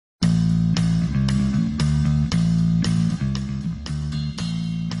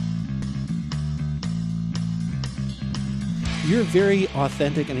you're very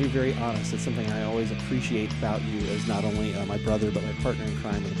authentic and you're very honest. It's something I always appreciate about you as not only my brother, but my partner in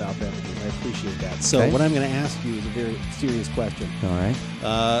crime with About Beverages. I appreciate that. So what I'm going to ask you is a very serious question. All right.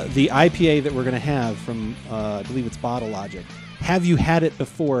 The IPA that we're going to have from, I believe it's Bottle Logic. Have you had it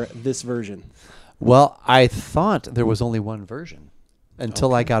before this version? Well, I thought there was only one version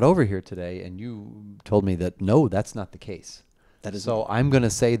until I got over here today, and you told me that, no, that's not the case. That is so I'm going to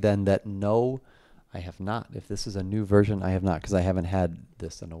say then that no, I have not. If this is a new version, I have not, because I haven't had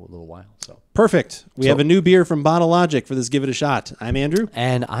this in a little while. So perfect. We have a new beer from Bottle Logic for this Give It a Shot. I'm Andrew.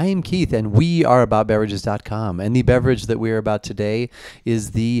 And I'm Keith, and we are AboutBeverages.com. And the beverage that we're about today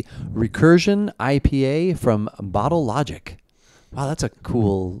is the Recursion IPA from Bottle Logic. Wow, that's a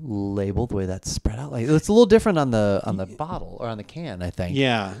cool label, the way that's spread out. Like it's a little different on the bottle or on the can, I think.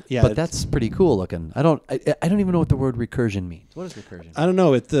 Yeah. But that's pretty cool looking. I don't even know what the word recursion means. What is recursion? I don't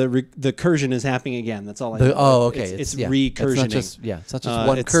know. The recursion is happening again. That's all I know. Okay. It's recursioning. It's not just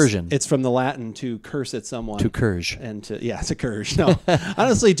one recursion. It's from the Latin to curse at someone. To curge. And to curge. No,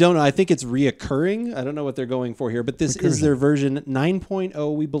 honestly, don't know. I think it's reoccurring. I don't know what they're going for here, but this is their version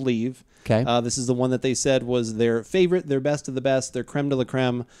 9.0, we believe. Okay. This is the one that they said was their favorite, their best of the best, their creme de la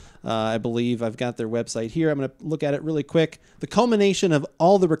creme. I believe I've got their website here. I'm going to look at it really quick. The culmination of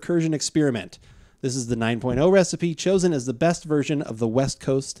all the recursion experiment. This is the 9.0 recipe chosen as the best version of the West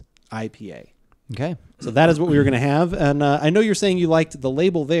Coast IPA. Okay. So that is what we were going to have. And I know you're saying you liked the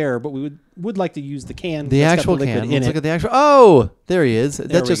label there, but we would like to use the can. The actual can. Let's look at the actual. Oh, there he is.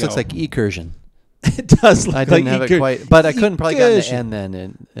 That just looks like ecursion. It does look I like didn't have it quite, but I couldn't probably get the end then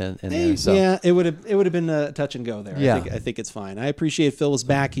in there. So. Yeah, it would have been a touch and go there. Yeah. I think it's fine. I appreciate Phil was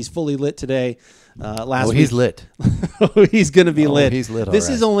back. He's fully lit today. Last week, he's lit. He's going to be lit. He's lit. This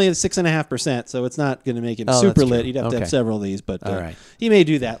is only at 6.5%, so it's not going to make him super lit. He'd have to have several of these, but he may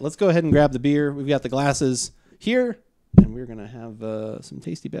do that. Let's go ahead and grab the beer. We've got the glasses here, and we're going to have some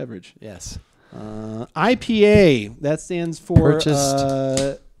tasty beverage. Yes. IPA. That stands for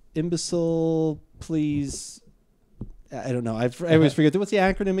Purchased. Imbecile. Please, I don't know. I always forget. What's the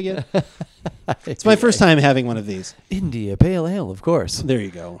acronym again? It's my first time having one of these. India Pale Ale, of course. There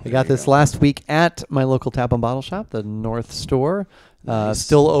you go. I got this last week at my local tap and bottle shop, the North Store. Nice.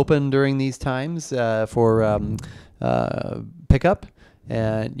 Still open during these times for pickup.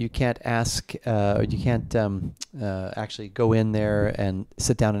 And you can't actually go in there and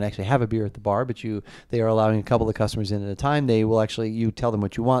sit down and actually have a beer at the bar, but they are allowing a couple of customers in at a time. They will actually, you tell them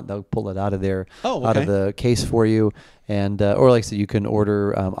what you want, they'll pull it out of there, out of the case for you, and or like I said, you can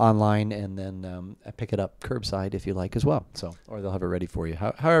order online and then pick it up curbside if you like as well. So, or they'll have it ready for you,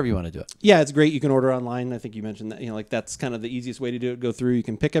 however you want to do it. Yeah, it's great. You can order online. I think you mentioned that. Like that's kind of the easiest way to do it. Go through. You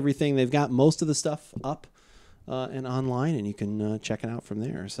can pick everything. They've got most of the stuff up. And online, and you can check it out from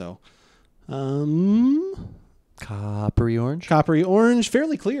there. So, coppery orange,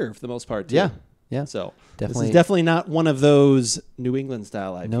 fairly clear for the most part, too. Yeah. So definitely, this is definitely not one of those New England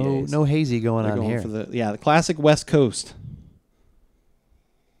style IPAs. No hazy going They're on here. For the classic West Coast.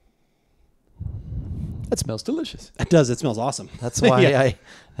 That smells delicious. It does. It smells awesome. That's why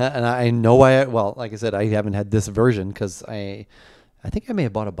I know why. Well, like I said, I haven't had this version because I think I may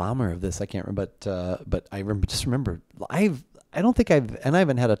have bought a bomber of this. I can't remember, but I remember I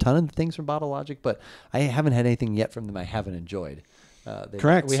haven't had a ton of things from Bottle Logic, but I haven't had anything yet from them I haven't enjoyed.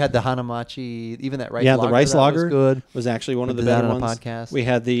 Correct. We had the Hanamachi, even that rice lager. Yeah, the rice lager was good. Was actually one of the better ones. Podcast. We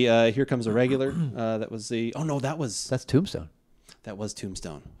had the Here Comes a Regular. That was the. Oh no, that's Tombstone. That was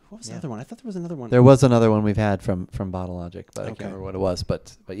Tombstone. What was the other one? I thought there was another one. There was another one we've had from Bottle Logic, but I can't remember what it was.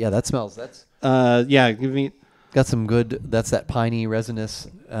 But yeah, that smells. That's. Give me. Got some good, that's that piney, resinous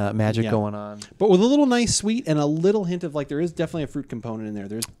magic going on. But with a little nice sweet and a little hint of, like, there is definitely a fruit component in there.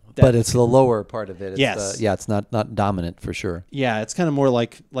 But it's the lower part of it. It's it's not dominant for sure. Yeah, it's kind of more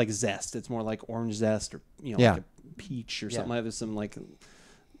like zest. It's more like orange zest or, like a peach or something like that. There's some, like,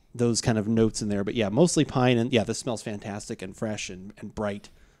 those kind of notes in there. But, yeah, mostly pine. And, this smells fantastic and fresh and bright.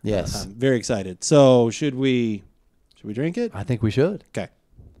 Yes. I'm very excited. So, should we drink it? I think we should. Okay.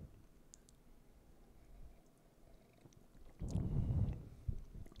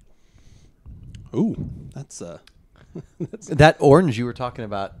 Ooh, that's that orange you were talking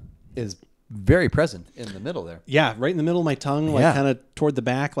about is very present in the middle there. Yeah, right in the middle of my tongue, like kind of toward the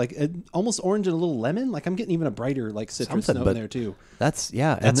back, like almost orange and a little lemon. Like I'm getting even a brighter like citrus note in there too. That's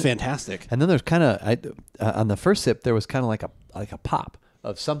fantastic. And then there's kind of on the first sip there was kind of like a pop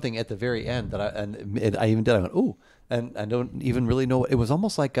of something at the very end that I even did. I went ooh, and I don't even really know. It was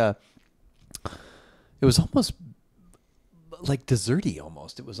almost like it was almost like desserty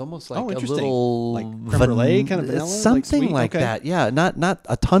almost. It was almost like a little like creme brulee kind of vanilla, something like that. Yeah, not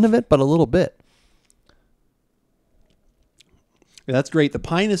a ton of it, but a little bit. That's great. The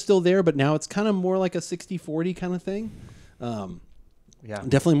pine is still there, but now it's kind of more like a 60-40 kind of thing. Yeah,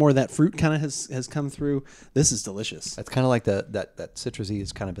 definitely more of that fruit kind of has come through. This is delicious. It's kind of like that citrusy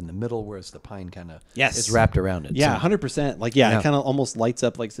is kind of in the middle, whereas the pine kind of yes is wrapped around it. Yeah, 100%. Like it kind of almost lights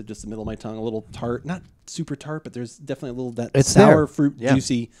up, like I said, just the middle of my tongue, a little tart, not super tart, but there's definitely a little that sour fruit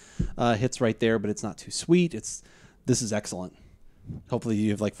juicy hits right there, but it's not too sweet. This is excellent. Hopefully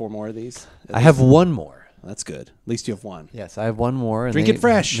you have like 4 more of these. I have one more. That's good. At least you have one. Yes, I have one more. And Drink it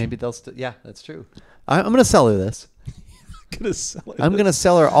fresh. Maybe they'll. Yeah, that's true. I'm going to sell her this. I'm going to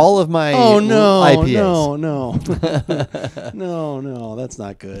sell her all of my IPAs. No, that's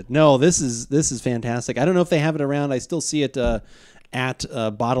not good. No, this is fantastic. I don't know if they have it around. I still see it at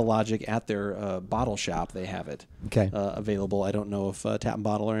Bottle Logic at their bottle shop. They have it available. I don't know if Tap and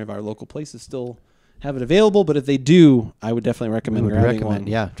Bottle or any of our local places still have it available, but if they do, I would definitely recommend grabbing one.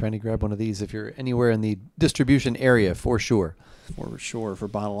 Yeah, trying to grab one of these if you're anywhere in the distribution area for sure. For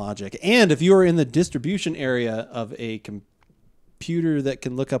Bottle Logic. And if you are in the distribution area of a computer that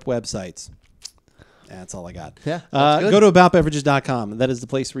can look up websites, that's all I got. Yeah, go to AboutBeverages.com. That is the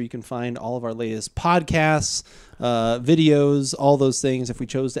place where you can find all of our latest podcasts, videos, all those things. If we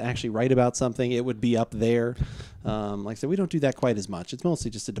chose to actually write about something, it would be up there. Like I said, we don't do that quite as much. It's mostly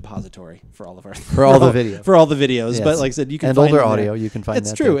just a depository for all of our all the videos. Yes. But like I said, you can and find older audio. You can find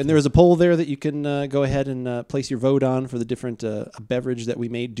it's that. True. And there is a poll there that you can go ahead and place your vote on for the different beverage that we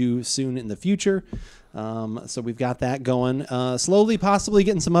may do soon in the future. So we've got that going. Slowly, possibly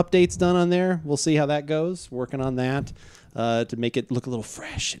getting some updates done on there. We'll see how that goes. Working on that to make it look a little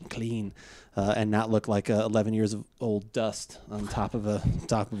fresh and clean. And not look like 11 years of old dust on top of a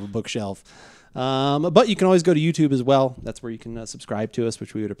bookshelf. But you can always go to YouTube as well. That's where you can subscribe to us,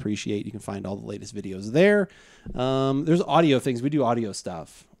 which we would appreciate. You can find all the latest videos there. There's audio things. We do audio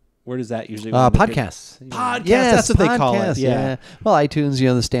stuff. Where does that usually? Podcasts. Podcasts. Yes, that's what they call it. Yeah. Well, iTunes,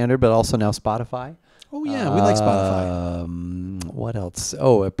 the standard, but also now Spotify. Oh yeah, we like Spotify. What else?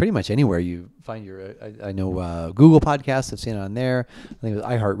 Oh, pretty much anywhere you find your. I know Google Podcasts. I've seen it on there. I think it was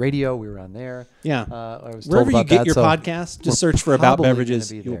iHeartRadio. We were on there. Yeah. I was wherever told you about get that, your podcast, just search for About Beverages.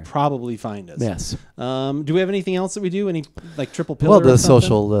 You'll there. probably find us. Yes. Do we have anything else that we do? Any like triple pillar? Well, the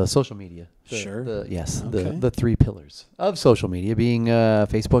social media. Sure. The 3 pillars of social media being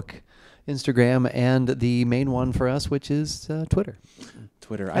Facebook, Instagram, and the main one for us, which is Twitter.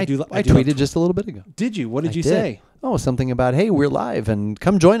 I tweeted just a little bit ago. Did you? What did you say? Oh, something about, hey, we're live, and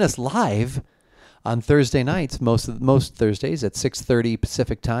come join us live on Thursday nights, most Thursdays at 6:30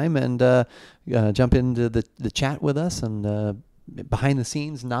 Pacific time, and jump into the chat with us and behind the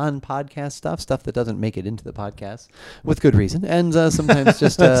scenes non-podcast stuff that doesn't make it into the podcast with good reason, and sometimes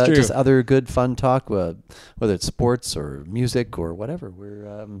just other good fun talk, whether it's sports or music or whatever.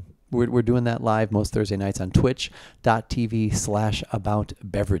 We're doing that live most Thursday nights on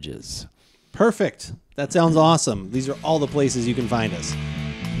twitch.tv/AboutBeverages. Perfect. That sounds awesome. These are all the places you can find us.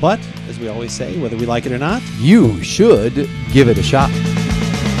 But, as we always say, whether we like it or not, you should give it a shot.